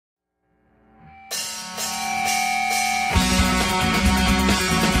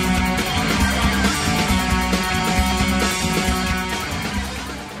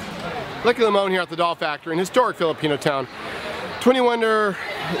Lucky LeMÖNE here at the Doll Factory in historic Filipino town. Twentywonder,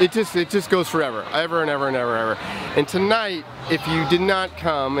 it just goes forever, ever and ever and ever and ever. And tonight, if you did not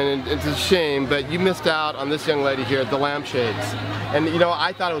come, and it's a shame, but you missed out on this young lady here, the Lampshades. And you know,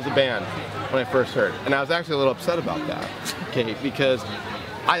 I thought it was a band when I first heard, and I was actually a little upset about that, Kate, because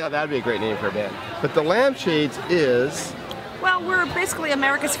I thought that'd be a great name for a band. But the Lampshades is... Well, we're basically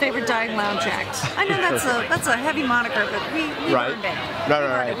America's favorite dying lounge act. I know that's a heavy moniker, but we earned it.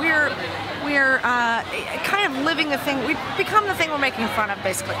 Right. We're kind of living the thing. We've become the thing we're making fun of,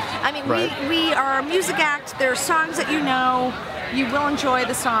 basically. I mean, we are a music act. There are songs that you know. You will enjoy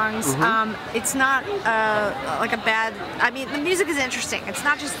the songs. It's not like a bad. I mean, the music is interesting. It's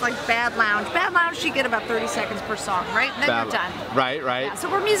not just like bad lounge. Bad lounge, you get about 30 seconds per song, right? And then you're done. Right. Yeah,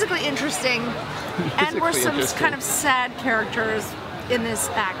 so we're musically interesting, and we're some kind of sad characters in this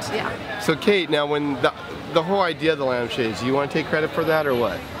act. Yeah. So, Kate, now when the whole idea of the Lampshades, you want to take credit for that or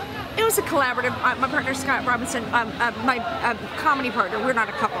what? It was a collaborative. My partner Scott Robinson, my comedy partner. We're not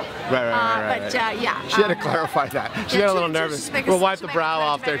a couple. Right. But yeah. She had to clarify that. She got a little nervous. We'll wipe the brow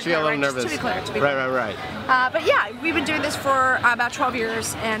off there. She got a little nervous. To be clear. Right. But yeah, we've been doing this for about 12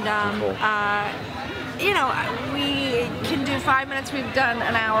 years, and you know, we can do 5 minutes. We've done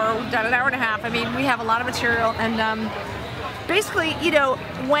an hour. We've done an hour and a half. I mean, we have a lot of material, and basically, you know,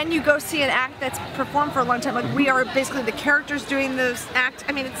 when you go see an act that's performed for a long time, like we are basically the characters doing this act.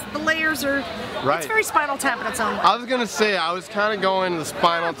 I mean, the layers are, it's very Spinal Tap in its own way. I was going to say, I was kind of going the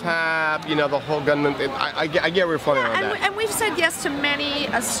Spinal Tap, you know, the whole gunman thing. I get where you're floating on that. And we've said yes to many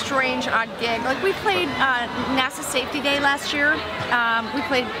a strange, odd gig. Like we played NASA Safety Day last year. We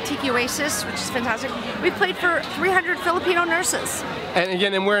played Tiki Oasis, which is fantastic. We played for 300 Filipino nurses. And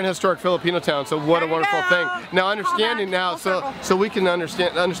again, we're in historic Filipino town, so what a wonderful thing. Now, understanding now, so we can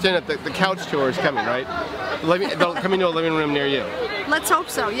understand that the couch tour is coming, right? They'll come into a living room near you. Let's hope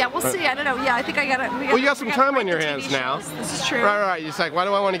so. Yeah, we'll see. I don't know. Yeah, I think I got it. Well, you got some time on your hands now. This is true. Right. It's like, why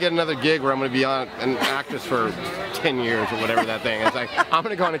do I want to get another gig where I'm going to be on an actress for 10 years or whatever that thing is? It's like, I'm going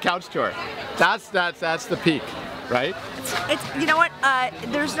to go on a couch tour. That's the peak. Right? You know what?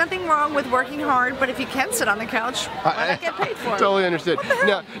 There's nothing wrong with working hard, but if you can sit on the couch, why not get paid for it? Totally understood.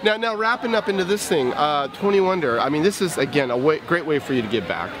 Now, wrapping up into this thing, Twentywonder. I mean, this is again a great way for you to give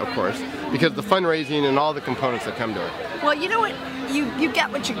back, of course, because the fundraising and all the components that come to it. Well, you know what? You get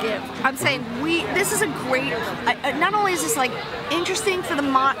what you give. I'm saying this is a great. Not only is this like interesting for the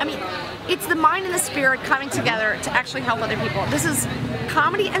mind. I mean, it's the mind and the spirit coming together to actually help other people. This is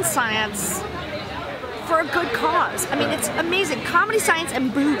comedy and science for a good cause. I mean, it's amazing. Comedy, science,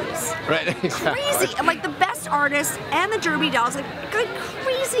 and booze. Right. Crazy. And like the best artists and the Derby dolls, like a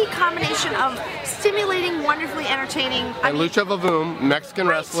crazy combination of stimulating, wonderfully entertaining. And Lucha Vavoom, Mexican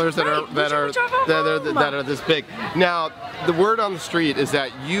wrestlers that are this big. Now, the word on the street is that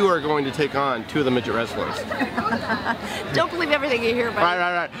you are going to take on 2 of the midget wrestlers. Don't believe everything you hear, buddy.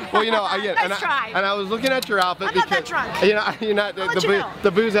 Right. Well, you know, again, nice and I was looking at your outfit I'm not that drunk. You know, you're not.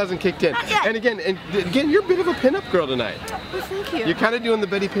 The booze hasn't kicked in. Not yet. And again, you're a bit of a pinup girl tonight. Well, thank you. You're kind of doing the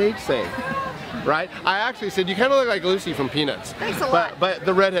Betty Page thing. Right? I actually said you kind of look like Lucy from Peanuts. Thanks a lot. But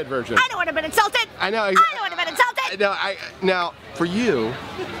the redhead version. I don't want to be insulted. I know. I don't want to be insulted. Now, for you,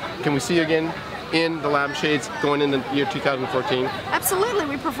 can we see you again in the Lampshades going into year 2014? Absolutely.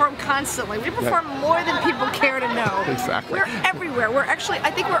 We perform constantly. We perform more than people care to know. Exactly. We're everywhere. We're actually, I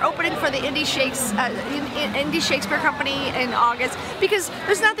think we're opening for the Indie Shakespeare Company in August, because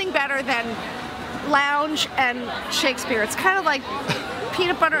there's nothing better than lounge and Shakespeare. It's kind of like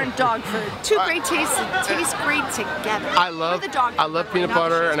peanut butter and dog food. 2 great tastes that taste great together. I love peanut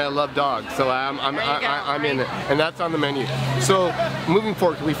butter and I love dogs, so I'm in it, and that's on the menu. So moving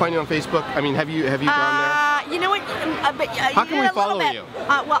forward, can we find you on Facebook? I mean, have you gone there? You know what? How can we follow you?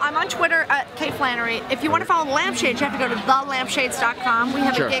 Well, I'm on Twitter at Kate Flannery. If you want to follow the Lampshades, you have to go to thelampshades.com. We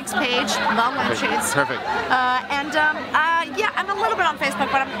have a gigs page, The Lampshades. Perfect. Yeah, I'm a little bit on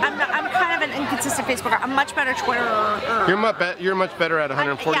Facebook, but I'm kind of an inconsistent Facebooker. I'm much better Twitter. You're much better at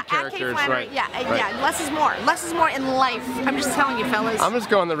 140 characters, right? Yeah, less is more. Less is more in life. I'm just telling you, fellas. I'm just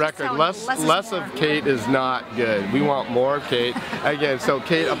going on the record. Less of Kate is not good. We want more of Kate. Again, so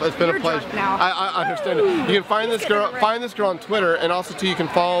Kate, it's been a pleasure. Now. I understand it. You can find this girl on Twitter, and also too, you can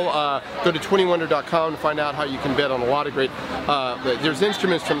follow. Go to twentywonder.com to find out how you can bid on a lot of great. There's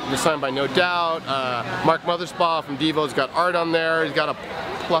instruments signed by No Doubt. Mark Mothersbaugh from Devo's got art on there. He's got a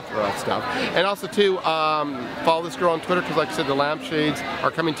plethora of stuff. And also too, follow this girl on Twitter, because like I said, the Lampshades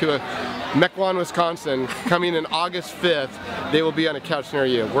are coming to Mequon, Wisconsin, coming in August 5th. They will be on a couch near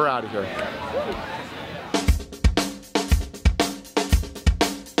you. We're out of here.